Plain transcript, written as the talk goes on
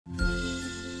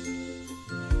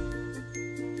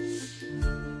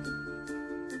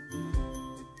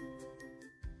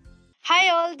Hi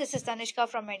all, this is Tanishka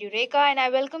from Edureka and I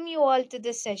welcome you all to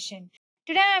this session.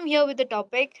 Today I am here with the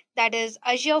topic that is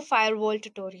Azure Firewall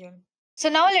tutorial. So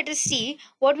now let us see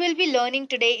what we'll be learning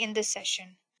today in this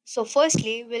session. So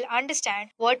firstly, we'll understand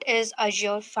what is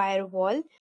Azure Firewall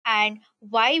and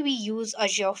why we use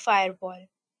Azure Firewall.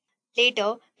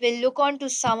 Later, we'll look on to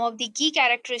some of the key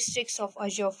characteristics of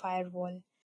Azure Firewall.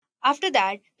 After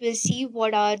that, we'll see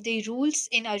what are the rules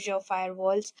in Azure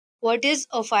firewalls, what is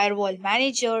a firewall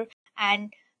manager,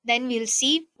 and then we'll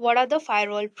see what are the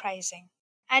firewall pricing.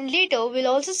 And later, we'll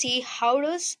also see how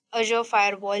does Azure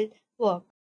Firewall work.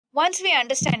 Once we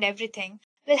understand everything,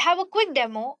 we'll have a quick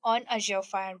demo on Azure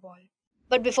Firewall.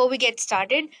 But before we get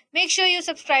started, make sure you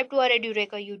subscribe to our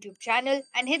Edureka YouTube channel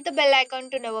and hit the bell icon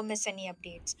to never miss any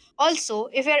updates. Also,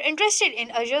 if you are interested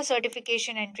in Azure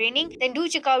certification and training, then do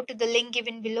check out the link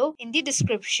given below in the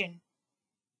description.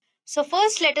 So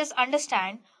first let us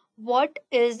understand what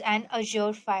is an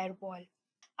Azure Firewall.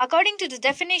 According to the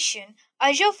definition,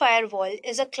 Azure Firewall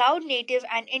is a cloud native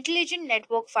and intelligent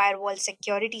network firewall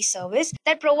security service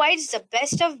that provides the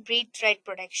best of breed threat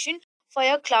protection for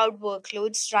your cloud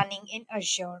workloads running in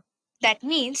Azure. That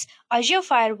means Azure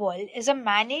Firewall is a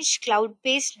managed cloud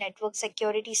based network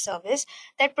security service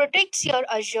that protects your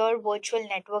Azure virtual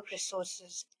network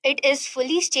resources. It is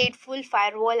fully stateful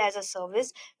firewall as a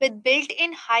service with built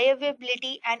in high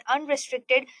availability and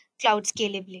unrestricted cloud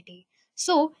scalability.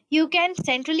 So you can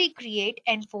centrally create,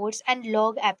 enforce, and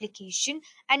log application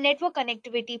and network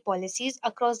connectivity policies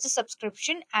across the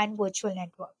subscription and virtual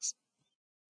networks.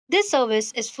 This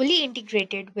service is fully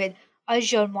integrated with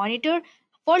Azure Monitor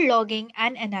for logging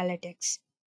and analytics.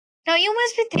 Now you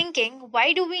must be thinking,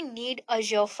 why do we need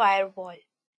Azure Firewall?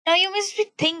 Now you must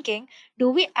be thinking, do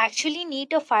we actually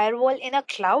need a firewall in a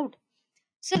cloud?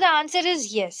 So the answer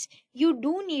is yes, you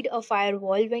do need a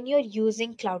firewall when you're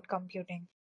using cloud computing.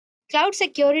 Cloud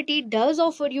security does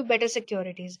offer you better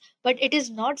securities, but it is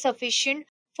not sufficient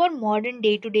for modern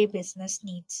day to day business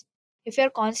needs. If you're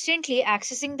constantly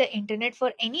accessing the internet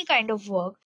for any kind of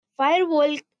work,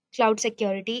 firewall cloud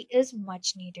security is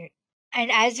much needed.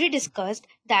 And as we discussed,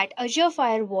 that Azure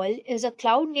Firewall is a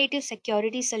cloud native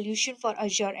security solution for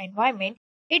Azure environment.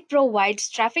 It provides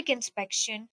traffic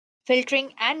inspection,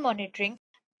 filtering, and monitoring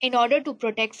in order to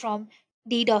protect from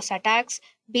DDoS attacks,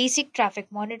 basic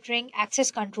traffic monitoring,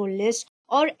 access control lists,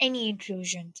 or any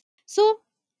intrusions. So,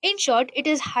 in short, it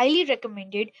is highly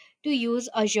recommended to use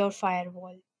Azure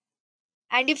Firewall.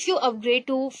 And if you upgrade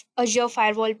to Azure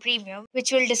Firewall Premium,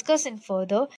 which we'll discuss in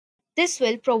further, this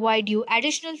will provide you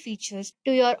additional features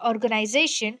to your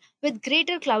organization with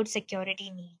greater cloud security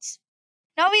needs.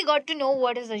 Now we got to know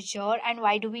what is Azure and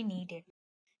why do we need it.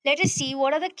 Let us see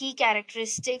what are the key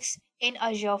characteristics in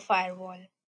Azure Firewall.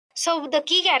 So the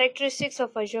key characteristics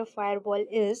of Azure Firewall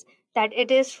is that it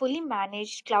is fully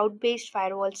managed cloud-based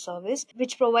firewall service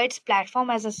which provides platform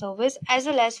as a service as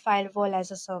well as firewall as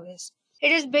a service.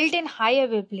 It is built in high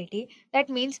availability. That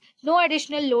means no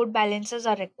additional load balancers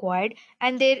are required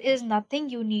and there is nothing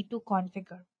you need to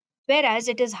configure. Whereas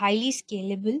it is highly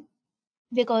scalable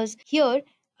because here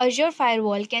Azure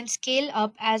Firewall can scale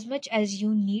up as much as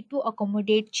you need to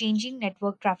accommodate changing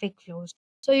network traffic flows.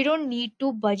 So you don't need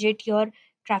to budget your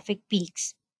traffic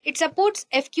peaks. It supports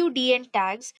FQDN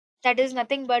tags, that is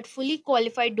nothing but fully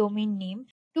qualified domain name,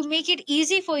 to make it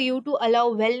easy for you to allow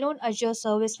well known Azure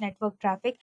Service Network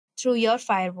traffic through your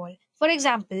firewall. For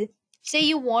example, say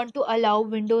you want to allow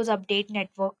Windows Update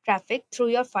network traffic through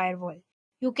your firewall.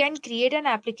 You can create an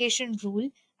application rule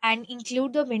and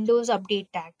include the Windows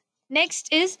Update tag.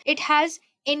 Next is it has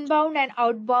inbound and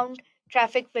outbound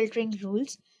traffic filtering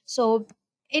rules. So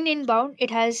in inbound,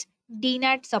 it has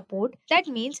DNAT support. That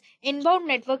means inbound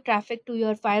network traffic to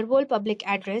your firewall public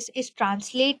address is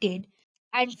translated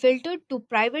and filtered to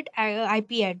private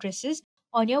IP addresses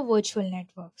on your virtual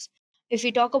networks. If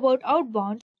we talk about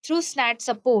outbound, through SNAT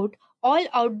support, all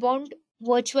outbound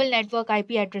virtual network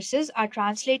IP addresses are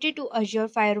translated to Azure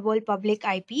Firewall Public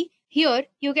IP. Here,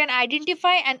 you can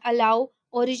identify and allow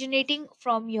originating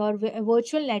from your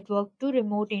virtual network to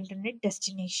remote internet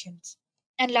destinations.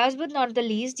 And last but not the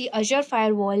least, the Azure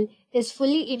Firewall is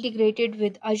fully integrated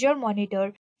with Azure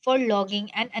Monitor for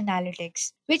logging and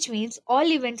analytics, which means all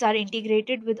events are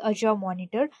integrated with Azure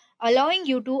Monitor, allowing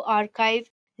you to archive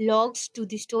logs to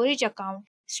the storage account,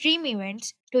 stream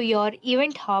events to your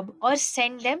event hub, or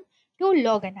send them to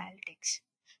log analytics.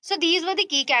 So these were the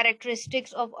key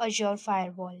characteristics of Azure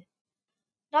Firewall.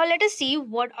 Now let us see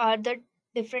what are the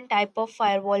different type of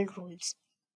firewall rules.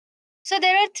 So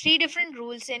there are three different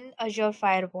rules in Azure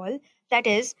Firewall, that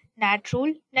is NAT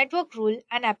rule, network rule,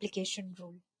 and application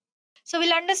rule. So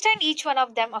we'll understand each one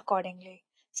of them accordingly.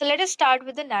 So let us start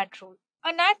with the NAT rule.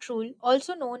 A NAT rule,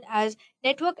 also known as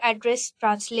Network Address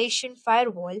Translation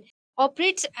Firewall,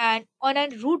 operates on a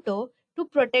router to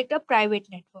protect a private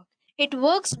network. It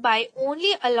works by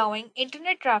only allowing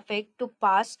internet traffic to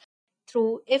pass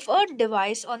through if a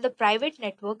device on the private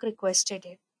network requested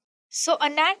it. So, a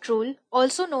NAT rule,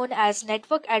 also known as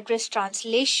Network Address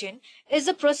Translation, is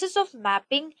the process of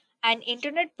mapping an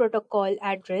Internet Protocol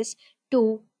address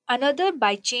to another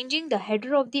by changing the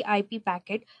header of the IP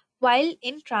packet while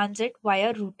in transit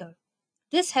via router.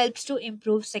 This helps to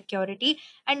improve security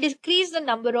and decrease the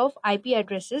number of IP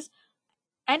addresses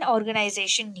an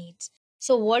organization needs.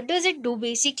 So, what does it do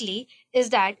basically is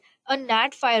that a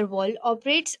NAT firewall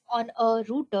operates on a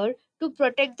router to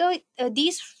protect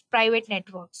these private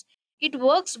networks. It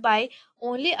works by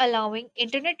only allowing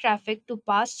internet traffic to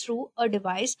pass through a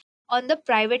device on the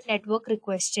private network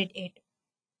requested it.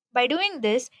 By doing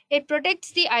this, it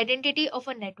protects the identity of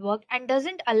a network and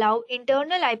doesn't allow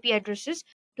internal IP addresses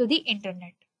to the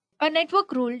internet. A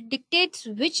network rule dictates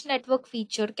which network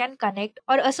feature can connect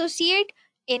or associate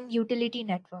in utility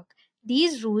network.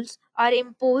 These rules are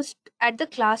imposed at the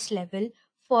class level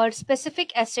for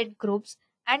specific asset groups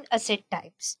and asset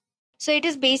types. So it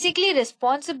is basically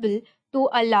responsible to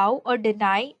allow or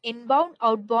deny inbound,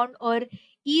 outbound, or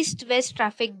east west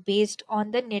traffic based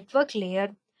on the network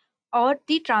layer or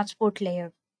the transport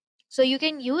layer. So you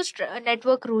can use a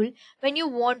network rule when you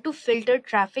want to filter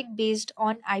traffic based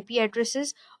on IP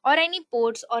addresses or any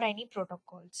ports or any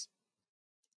protocols.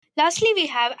 Lastly, we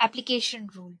have application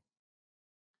rule.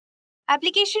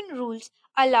 Application rules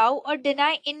allow or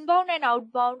deny inbound and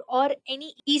outbound or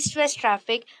any east west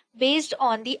traffic based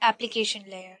on the application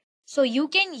layer. So you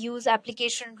can use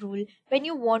application rule when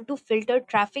you want to filter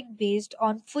traffic based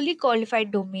on fully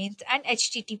qualified domains and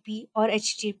HTTP or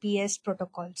HTTPS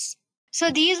protocols. So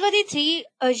these were the three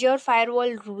Azure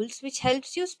Firewall rules which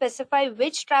helps you specify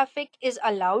which traffic is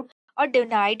allowed or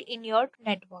denied in your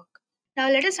network. Now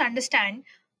let us understand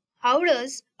how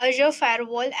does Azure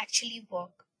Firewall actually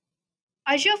work.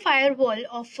 Azure Firewall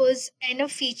offers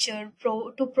enough feature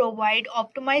to provide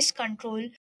optimized control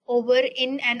over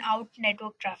in and out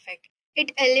network traffic.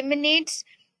 It eliminates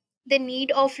the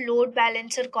need of load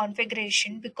balancer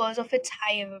configuration because of its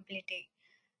high availability.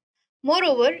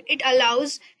 Moreover, it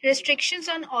allows restrictions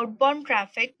on outbound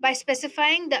traffic by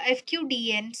specifying the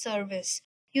FQDN service.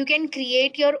 You can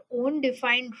create your own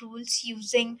defined rules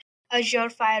using Azure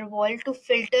Firewall to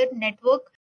filter network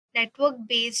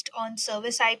based on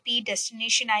service IP,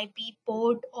 destination IP,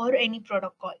 port, or any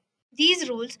protocol. These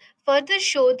rules further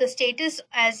show the status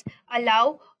as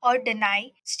allow or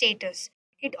deny status.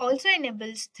 It also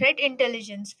enables threat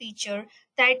intelligence feature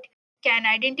that can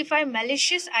identify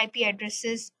malicious IP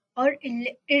addresses or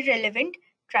irrelevant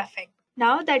traffic.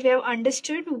 Now that we have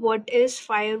understood what is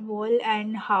firewall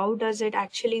and how does it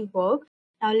actually work,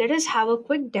 now let us have a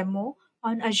quick demo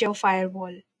on Azure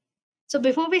Firewall. So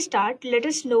before we start, let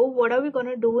us know what are we going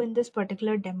to do in this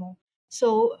particular demo.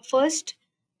 So first,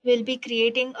 we'll be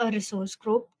creating a resource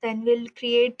group, then we'll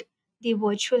create the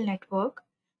virtual network.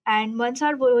 And once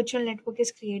our virtual network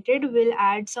is created, we'll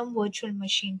add some virtual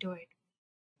machine to it.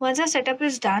 Once our setup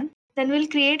is done, then we'll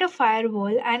create a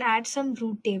firewall and add some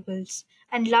root tables.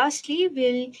 And lastly,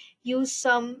 we'll use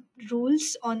some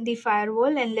rules on the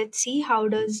firewall and let's see how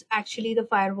does actually the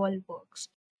firewall works.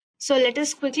 So let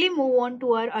us quickly move on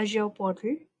to our Azure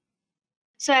portal.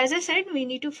 So as I said, we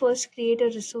need to first create a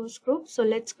resource group. So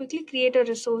let's quickly create a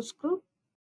resource group.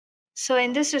 So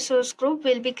in this resource group,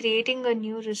 we'll be creating a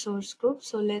new resource group.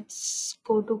 So let's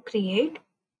go to create.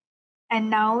 And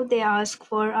now they ask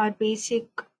for our basic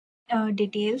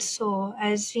details. So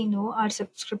as we know, our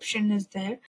subscription is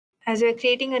there. As we're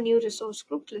creating a new resource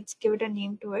group, let's give it a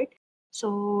name to it.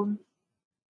 So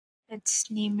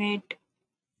let's name it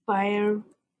Firewall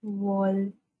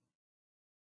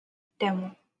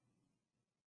Demo.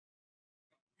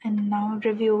 And now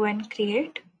review and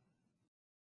create.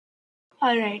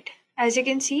 All right. As you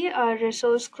can see, our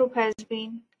resource group has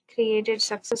been created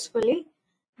successfully.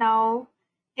 Now,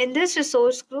 in this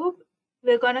resource group,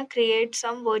 we're going to create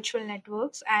some virtual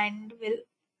networks and we'll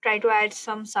try to add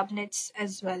some subnets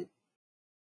as well.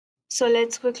 So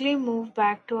let's quickly move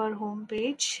back to our home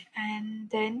page and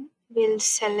then we'll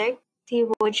select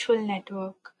the virtual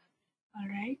network. All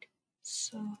right.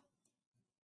 So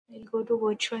we'll go to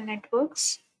virtual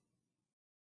networks.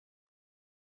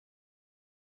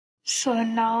 So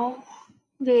now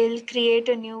we'll create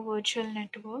a new virtual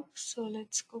network. So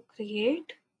let's go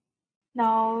create.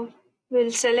 Now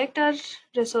we'll select our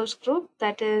resource group,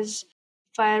 that is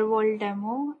firewall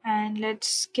demo, and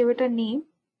let's give it a name,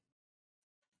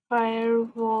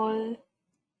 firewall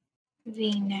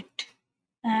vnet.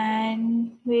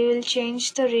 and we will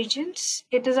change the regions.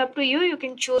 It is up to you. You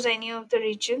can choose any of the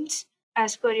regions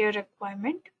as per your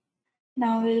requirement.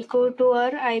 Now we'll go to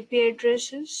our IP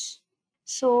addresses.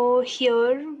 So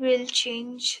here we'll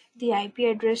change the IP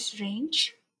address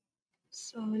range.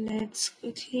 So let's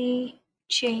quickly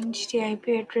change the IP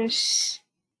address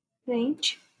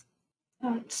range.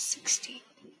 It's 16.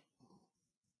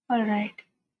 Alright.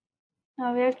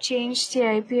 Now we have changed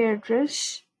the IP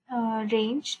address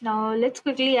range. Now let's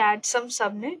quickly add some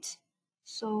subnets.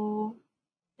 So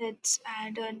let's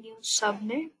add a new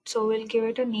subnet. So we'll give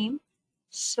it a name,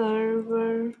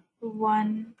 server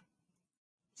 1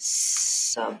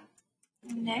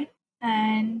 subnet,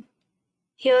 and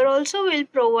here also we'll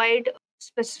provide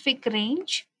specific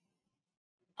range.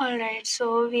 Alright,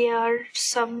 so we are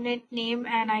subnet name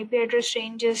and IP address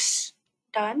range is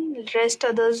done. Rest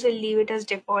others will leave it as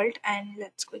default, and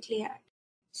let's quickly add.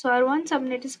 So our one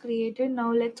subnet is created.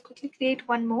 Now let's quickly create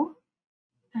one more,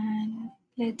 and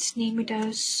let's name it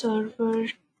as server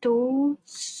 2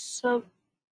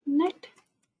 subnet,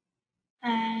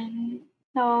 and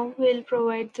now we'll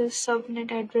provide the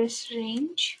subnet address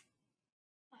range.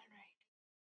 Alright.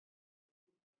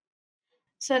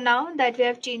 So now that we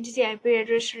have changed the IP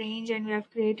address range and we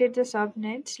have created the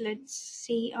subnets, let's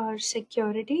see our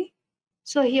security.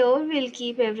 So here we'll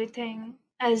keep everything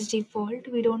as default.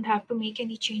 We don't have to make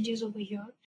any changes over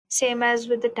here. Same as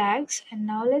with the tags. And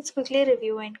now let's quickly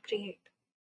review and create.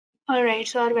 Alright,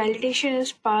 so our validation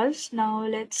is passed. Now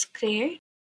let's create.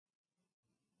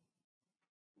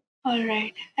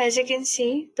 Alright, as you can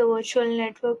see, the virtual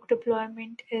network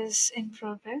deployment is in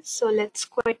progress. So let's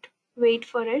wait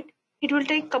for it. It will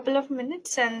take a couple of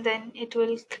minutes and then it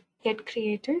will get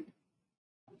created.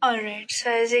 Alright, so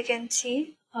as you can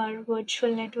see, our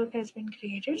virtual network has been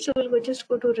created. So we'll just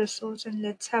go to resource and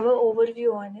let's have an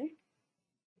overview on it.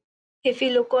 If you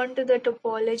look onto the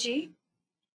topology,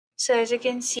 so as you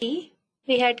can see,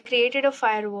 we had created a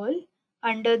firewall.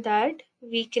 Under that,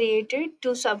 we created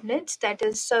two subnets, that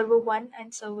is server 1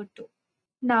 and server 2.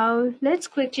 Now let's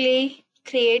quickly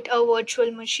create a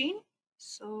virtual machine.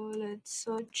 So let's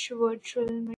search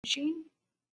virtual machine.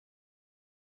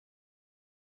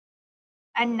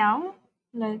 And now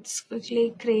let's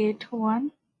quickly create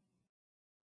one.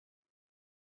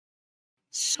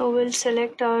 So we'll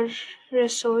select our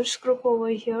resource group over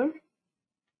here,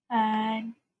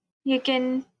 and you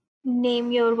can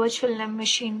name your virtual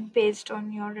machine based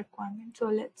on your requirement.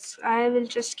 So I will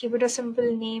just keep it a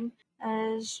simple name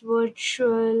as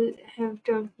virtual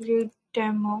FW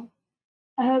demo.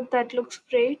 I hope that looks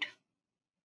great.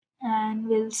 And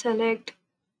we'll select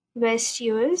West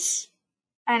US.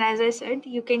 And as I said,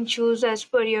 you can choose as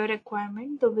per your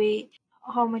requirement,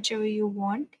 how much ever you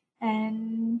want.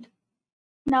 And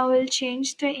now we'll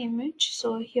change the image.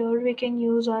 So here we can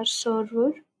use our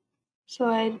server. So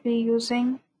I'll be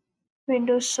using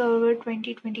Windows Server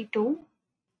 2022.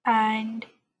 And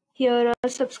here are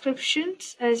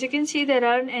subscriptions. As you can see, there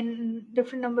are a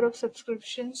different number of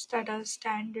subscriptions that are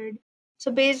standard.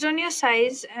 So based on your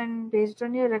size and based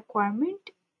on your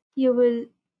requirement, you will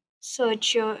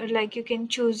you can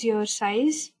choose your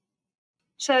size.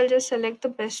 So I'll just select the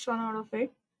best one out of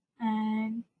it.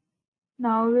 And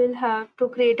now we'll have to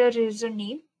create a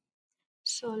username.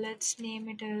 So let's name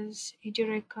it as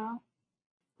Edureka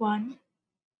 1,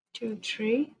 2,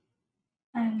 3.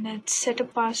 And let's set a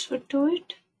password to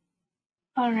it.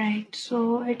 Alright,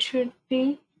 so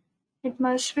it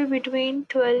must be between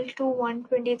 12 to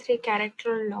 123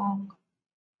 character long.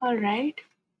 Alright,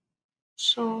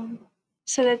 so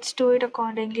let's do it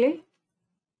accordingly.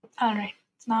 Alright,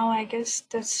 now I guess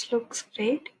this looks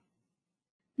great.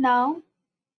 Now,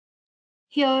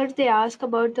 here they ask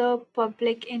about the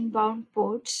public inbound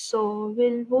ports, so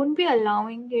we won't be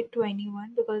allowing it to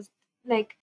anyone because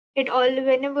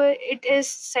whenever it is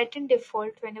set in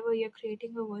default, whenever you're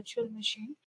creating a virtual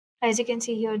machine, as you can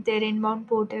see here, their inbound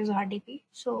port is RDP.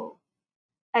 So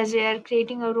as we are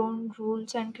creating our own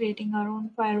rules and creating our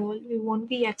own firewall, we won't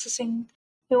be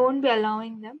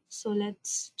allowing them. So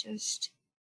let's just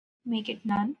make it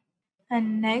none.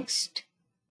 And next,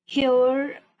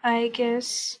 here I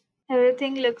guess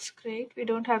everything looks great. We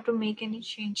don't have to make any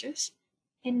changes.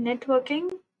 In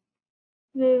networking,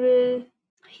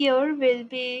 here will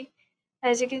be,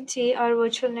 as you can see, our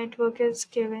virtual network is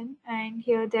given, and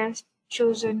here there's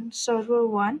chosen server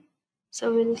 1.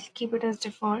 So we'll keep it as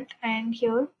default. And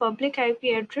here public IP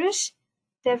address,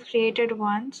 they've created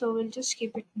one, so we'll just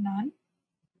keep it none.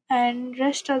 And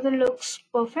rest other looks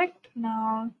perfect.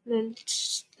 Now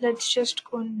let's just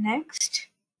go next.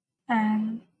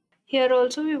 And here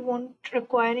also we won't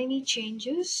require any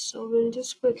changes, so we'll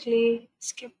just quickly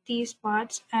skip these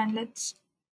parts and let's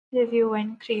review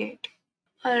and create.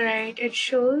 Alright, it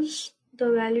shows the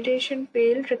validation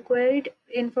failed, required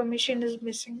information is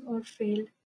missing or failed.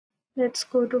 Let's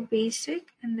go to basic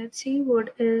and let's see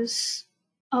what is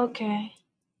okay.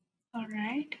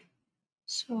 Alright,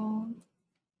 so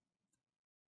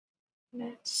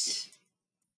let's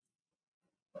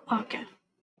okay.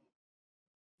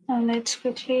 Now let's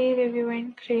quickly review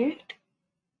and create.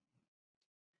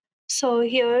 So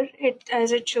here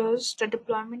as it shows the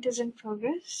deployment is in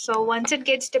progress. So once it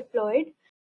gets deployed,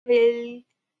 we'll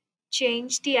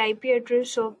change the IP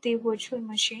address of the virtual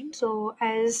machine. So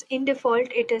as in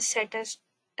default it is set as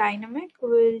dynamic,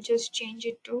 we'll just change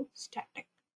it to static.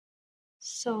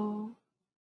 So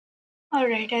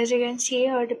alright, as you can see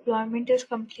our deployment is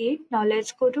complete. Now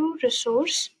let's go to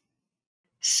resource.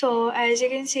 So as you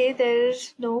can see there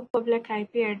is no public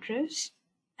IP address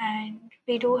and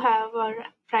we do have our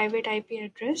private IP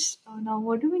address. So now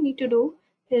what do we need to do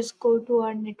is go to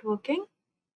our networking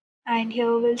and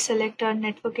here we'll select our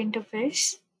network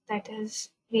interface, that is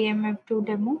VMweb2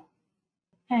 demo,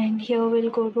 and here we'll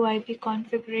go to IP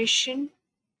configuration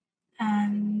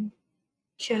and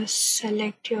just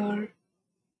select your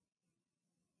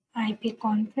IP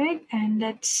config and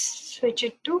let's switch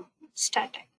it to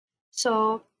static.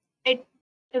 So it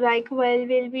while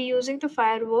we'll be using the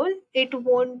firewall,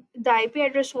 the IP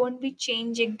address won't be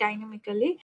changing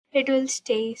dynamically, it will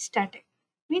stay static,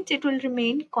 means it will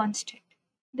remain constant.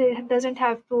 We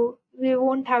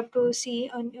won't have to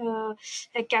see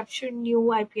like capture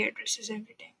new IP addresses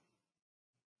every time.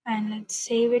 And let's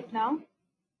save it now.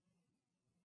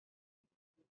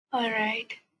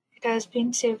 Alright, it has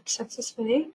been saved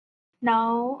successfully.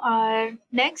 Now our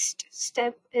next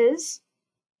step is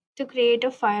to create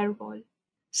a firewall.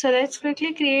 So let's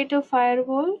quickly create a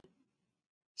firewall.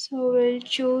 So we'll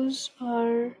choose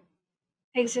our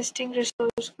existing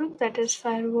resource group, that is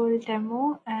firewall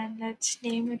demo, and let's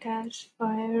name it as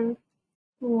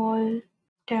firewall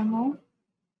demo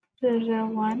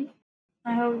 001.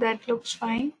 I hope that looks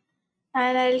fine.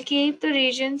 And I'll keep the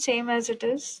region same as it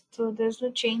is, so there's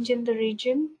no change in the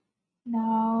region.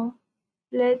 Now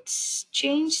let's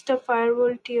change the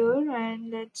firewall tier and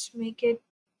let's make it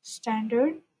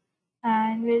standard,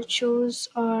 and we'll choose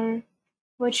our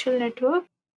virtual network,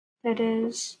 that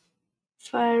is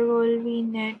firewall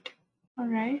vnet.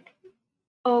 Alright.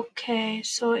 Okay,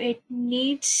 so it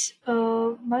must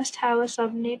have a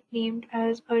subnet named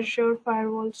as Azure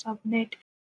Firewall subnet.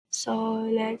 So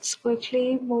let's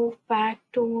quickly move back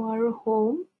to our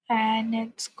home and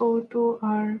let's go to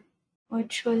our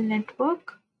virtual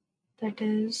network, that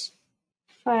is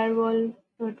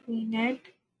firewall.vnet,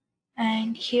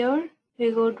 and here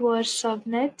we go to our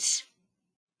subnets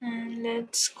and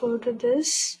let's go to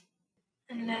this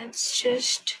and let's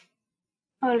just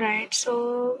alright,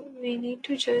 so we need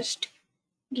to just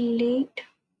delete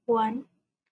one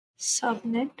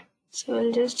subnet, so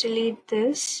we'll just delete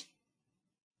this.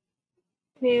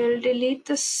 We will delete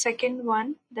the second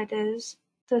one, that is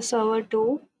the server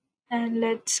 2, and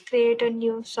let's create a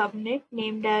new subnet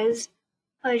named as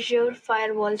Azure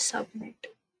Firewall subnet.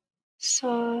 So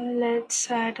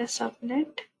let's add a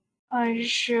subnet,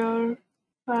 Azure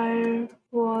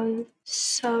Firewall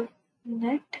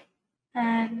subnet,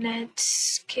 and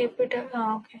let's keep it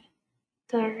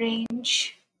the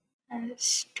range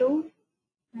as 2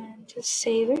 and just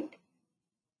save it.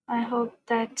 I hope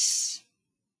that's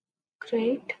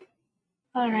great.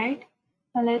 Alright,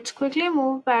 now let's quickly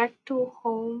move back to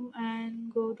home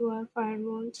and go to our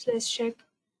firewalls. Let's check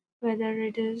whether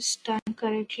it is done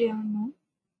correctly or not.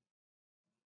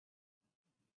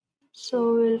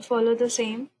 So we'll follow the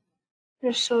same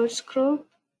resource group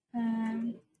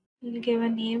and we'll give a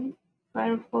name,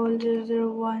 firewall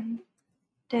 001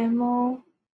 demo,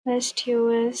 West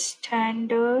US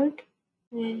standard.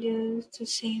 We'll use the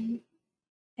same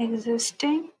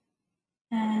existing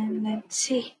and let's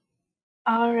see.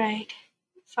 Alright,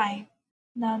 fine.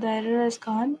 Now the error is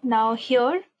gone. Now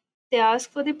here they ask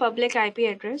for the public IP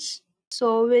address.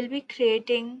 So we'll be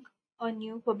creating a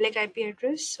new public IP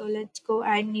address. So let's go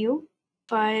add new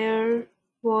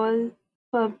firewall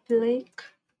public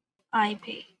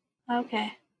IP.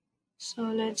 Okay. So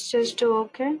let's just do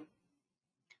okay.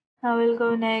 Now we'll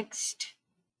go next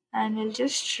and we'll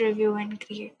just review and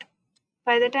create.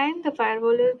 By the time the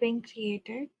firewall is being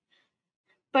created,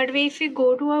 but if we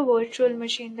go to our virtual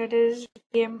machine, that is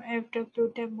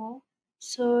VMweb demo,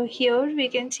 so here we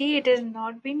can see it has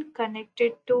not been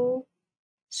connected to,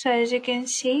 so as you can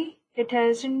see, it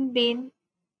hasn't been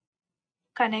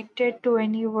connected to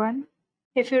anyone.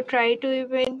 If you try to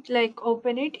even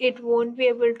open it, it won't be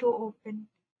able to open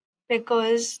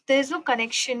because there's no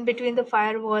connection between the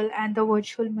firewall and the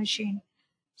virtual machine.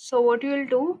 So what we will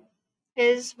do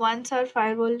is once our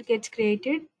firewall gets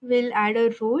created, we'll add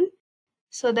a rule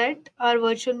so that our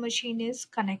virtual machine is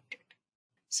connected.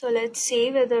 So let's see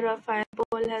whether our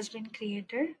firewall has been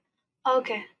created.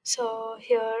 Okay, so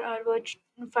here our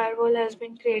firewall has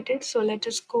been created. So let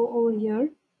us go over here.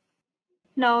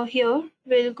 Now here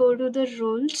we'll go to the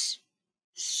rules.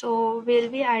 So we'll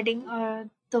be adding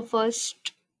the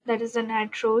first, that is the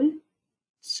NAT rule.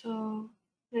 So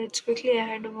let's quickly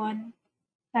add one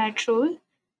NAT rule.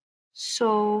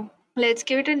 So let's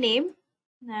give it a name,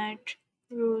 NAT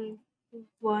rule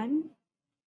 1.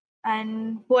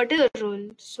 And what is a rule?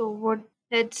 So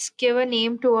let's give a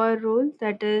name to our rule,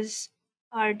 that is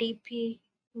RDP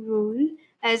rule,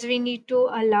 as we need to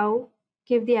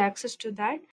give the access to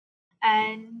that.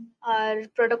 And our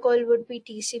protocol would be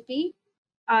TCP.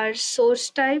 Our source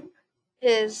type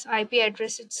is IP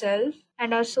address itself,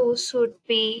 and our source would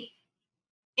be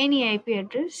any IP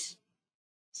address.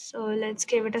 So let's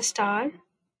give it a star.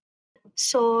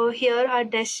 So here our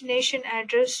destination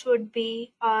address would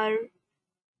be our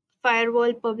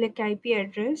firewall public IP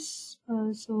address.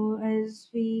 So as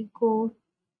we go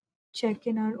check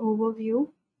in our overview.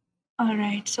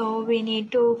 Alright, so we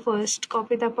need to first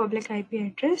copy the public IP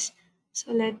address.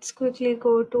 So let's quickly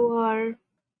go to our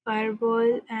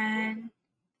firewall, and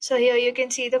so here you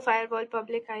can see the firewall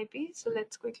public IP. So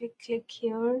let's quickly click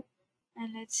here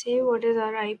and let's see what is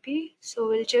our IP. So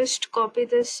we'll just copy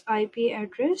this IP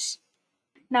address.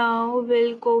 Now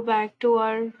we'll go back to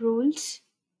our rules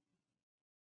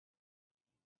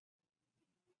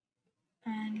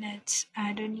and let's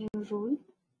add a new rule.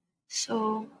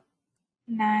 So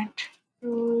NAT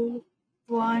rule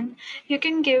 1. You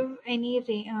can give any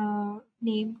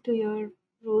name to your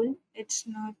rule. It's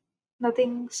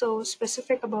nothing so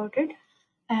specific about it.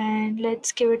 And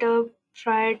let's give it a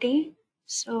priority.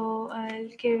 So I'll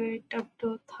give it up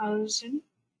to 1000.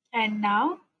 And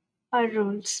now our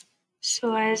rules.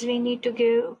 So as we need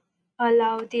to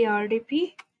allow the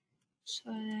RDP. So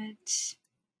let's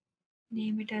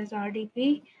name it as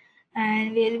RDP,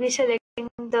 and we'll be selecting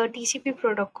the TCP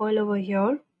protocol over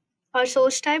here. Our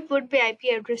source type would be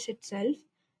IP address itself,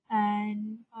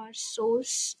 and our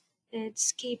source,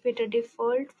 let's keep it a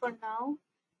default for now.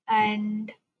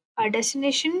 And our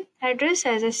destination address,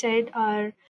 as I said,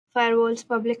 our firewall's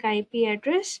public IP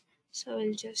address. So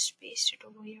we'll just paste it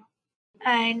over here.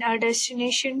 And our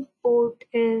destination port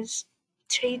is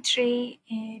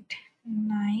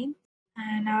 3389,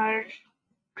 and our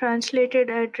translated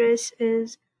address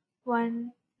is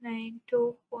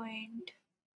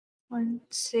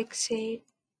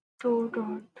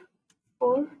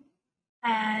 192.168.2.4,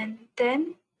 and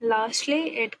then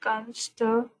lastly it comes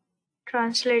the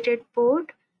translated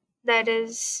port, that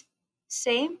is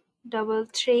same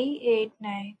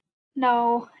 3389.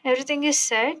 Now everything is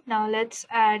set. Now let's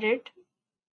add it.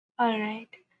 Alright,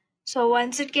 so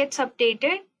once it gets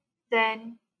updated,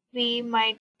 then we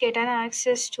might get an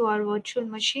access to our virtual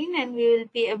machine and we will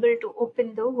be able to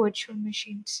open the virtual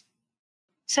machines.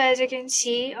 So as you can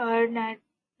see, our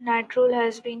NAT rule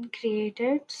has been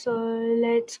created. So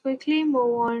let's quickly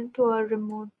move on to our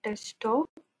remote desktop.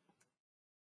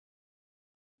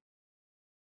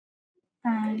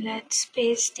 And let's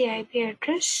paste the IP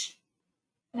address.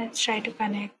 Let's try to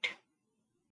connect.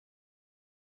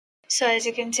 So as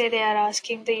you can see, they are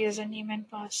asking the username and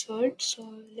password.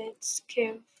 So let's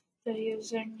give the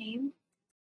username.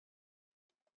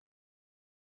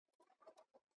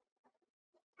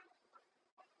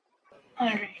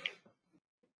 Alright.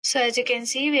 So as you can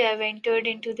see, we have entered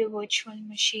into the virtual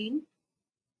machine.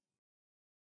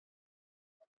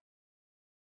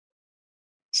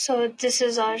 So this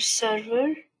is our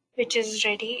server, which is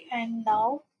ready. And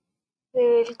now we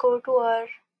will go to our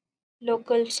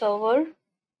local server.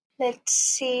 Let's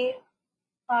see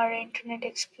our Internet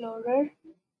Explorer,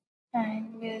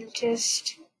 and we'll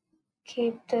just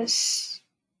keep this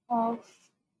off.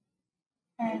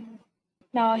 And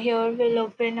now here we'll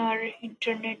open our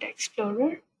Internet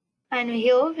Explorer, and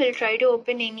here we'll try to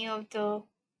open any of the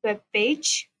web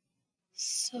page.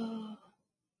 So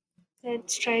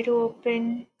let's try to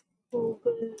open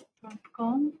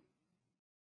google.com.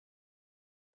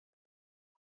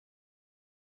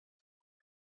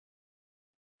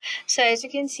 So as you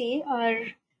can see,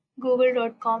 our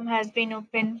google.com has been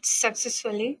opened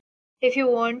successfully. If you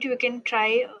want, you can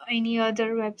try any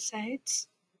other websites.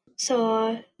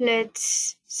 So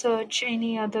let's search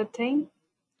any other thing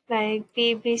like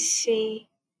bbc.com.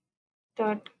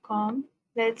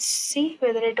 Let's see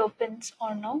whether it opens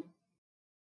or no.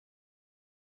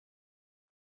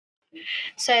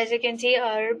 So as you can see,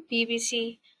 our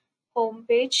BBC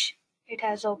homepage, it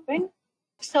has opened.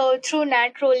 So through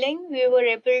NAT rolling, we were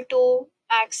able to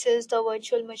access the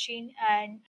virtual machine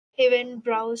and even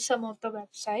browse some of the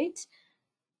websites.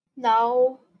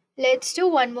 Now let's do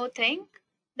one more thing,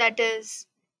 that is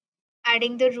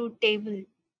adding the root table.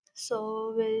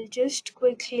 So we'll just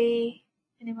quickly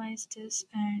minimize this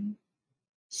and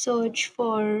search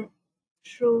for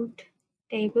root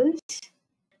tables.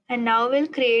 And now we'll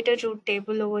create a root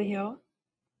table over here.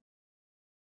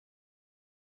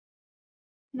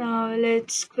 Now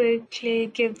let's quickly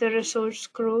give the resource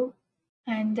group,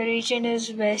 and the region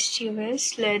is West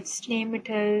US. Let's name it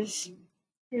as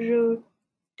root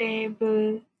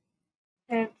table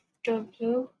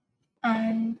FW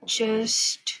and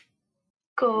just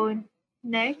go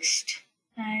next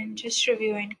and just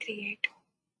review and create.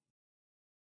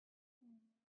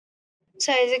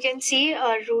 So as you can see,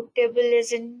 our root table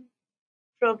is in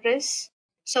progress.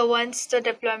 So once the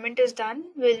deployment is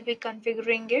done, we'll be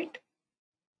configuring it.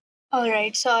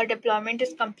 Alright, so our deployment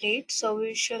is complete. So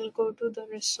we shall go to the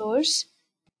resource,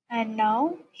 and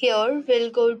now here we'll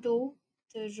go to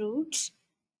the roots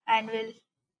and we'll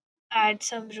add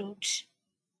some roots.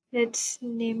 Let's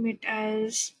name it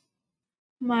as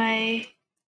my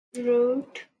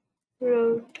root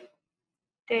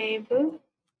table,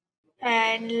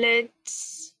 and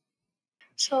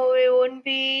so we won't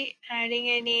be adding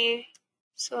any,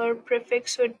 so our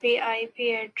prefix would be IP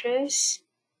address.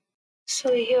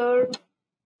 So here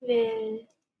we'll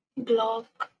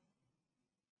block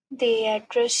the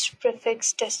address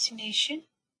prefix destination,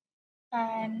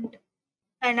 and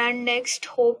our next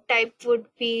host type would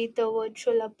be the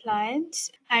virtual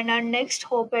appliance, and our next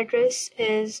host address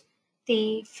is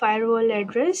the firewall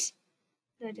address,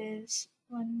 that is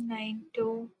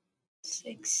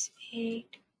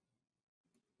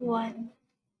 192.168.1,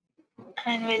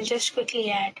 and we'll just quickly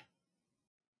add.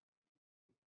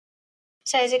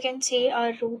 So as you can see,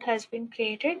 our root has been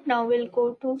created. Now we'll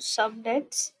go to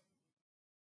subnets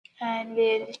and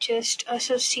we'll just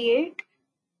associate.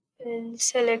 We'll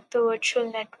select the virtual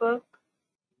network,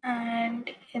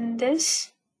 and in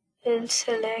this we'll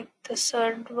select the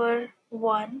server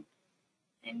 1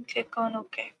 and click on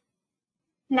OK.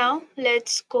 Now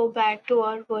let's go back to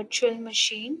our virtual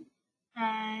machine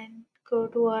and go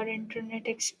to our Internet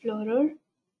Explorer.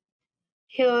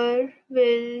 Here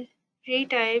we'll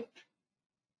retype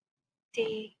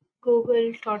the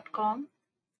google.com.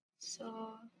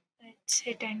 So let's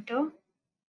hit enter.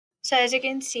 So as you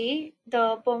can see,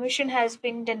 the permission has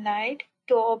been denied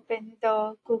to open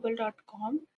the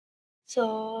google.com.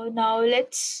 So now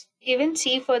let's even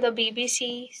see for the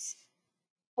BBC's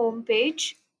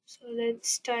homepage. So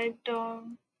let's type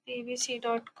down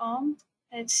bbc.com.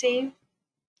 Let's see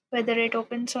whether it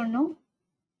opens or no.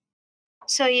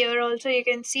 So here also you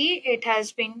can see it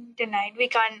has been denied. We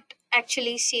can't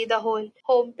actually see the whole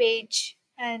homepage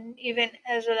and even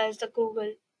as well as the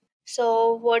Google.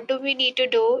 So what do we need to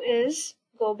do is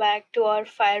go back to our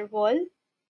firewall.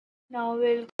 Now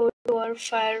we'll go to our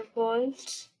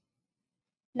firewalls.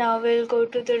 Now we'll go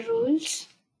to the rules.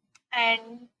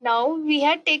 And now we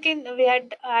had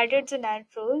added the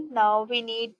NAT rule. Now we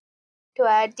need to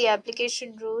add the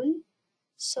application rule.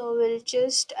 So we'll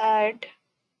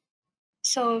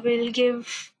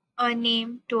give a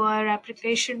name to our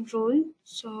application rule.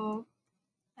 So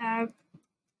app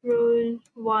rule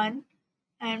 1,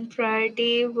 and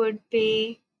priority would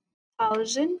be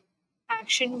 1000.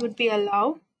 Action would be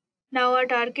allow. Now our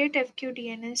target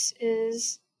FQDNS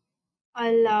is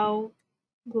allow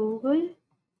Google.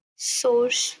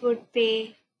 Source would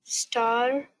be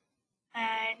star,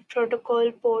 and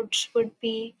protocol ports would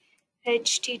be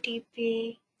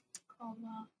HTTP,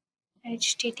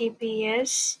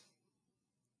 HTTPS,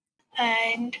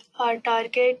 and our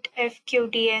target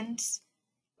FQDNs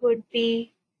would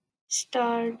be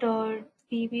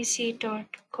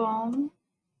star.bbc.com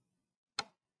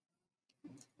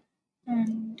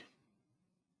and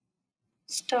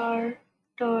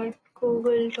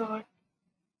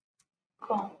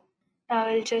star.google.com. Now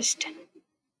I'll just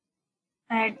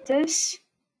add this.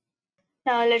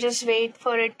 Now let us wait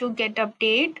for it to get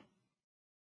updated.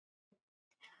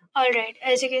 Alright,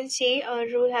 as you can see, our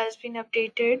rule has been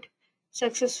updated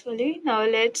successfully. Now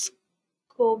let's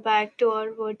go back to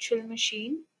our virtual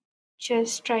machine.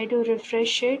 Just try to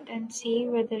refresh it and see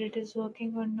whether it is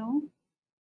working or no.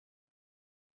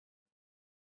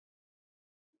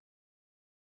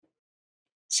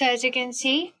 So as you can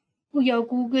see, your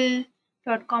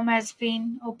google.com has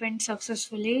been opened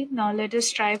successfully. Now let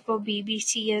us try for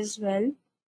BBC as well.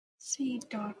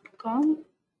 c.com,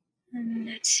 and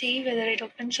let's see whether it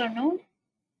opens or no.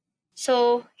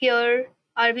 So here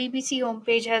our BBC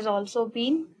homepage has also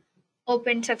been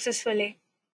opened successfully.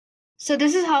 So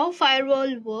this is how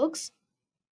firewall works.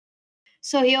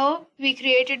 So here we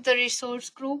created the resource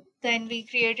group, then we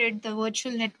created the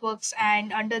virtual networks,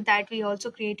 and under that we also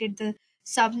created the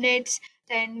subnets.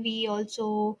 Then we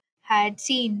also had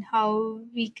seen how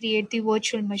we create the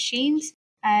virtual machines.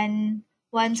 And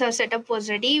once our setup was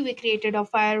ready, we created a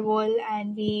firewall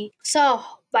and we saw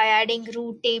by adding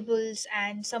root tables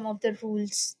and some of the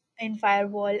rules in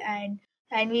firewall, and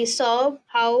we saw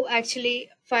how actually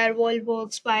firewall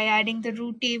works by adding the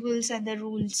root tables and the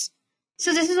rules.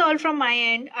 So, this is all from my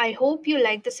end. I hope you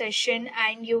like the session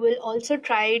and you will also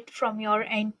try it from your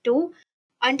end too.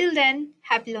 Until then,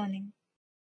 happy learning.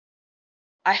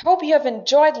 I hope you have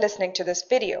enjoyed listening to this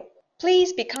video.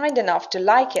 Please be kind enough to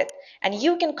like it, and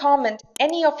you can comment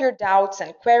any of your doubts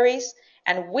and queries,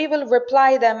 and we will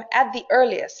reply them at the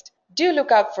earliest. Do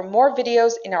look out for more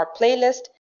videos in our playlist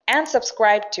and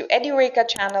subscribe to Edureka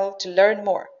channel to learn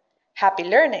more. Happy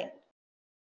learning!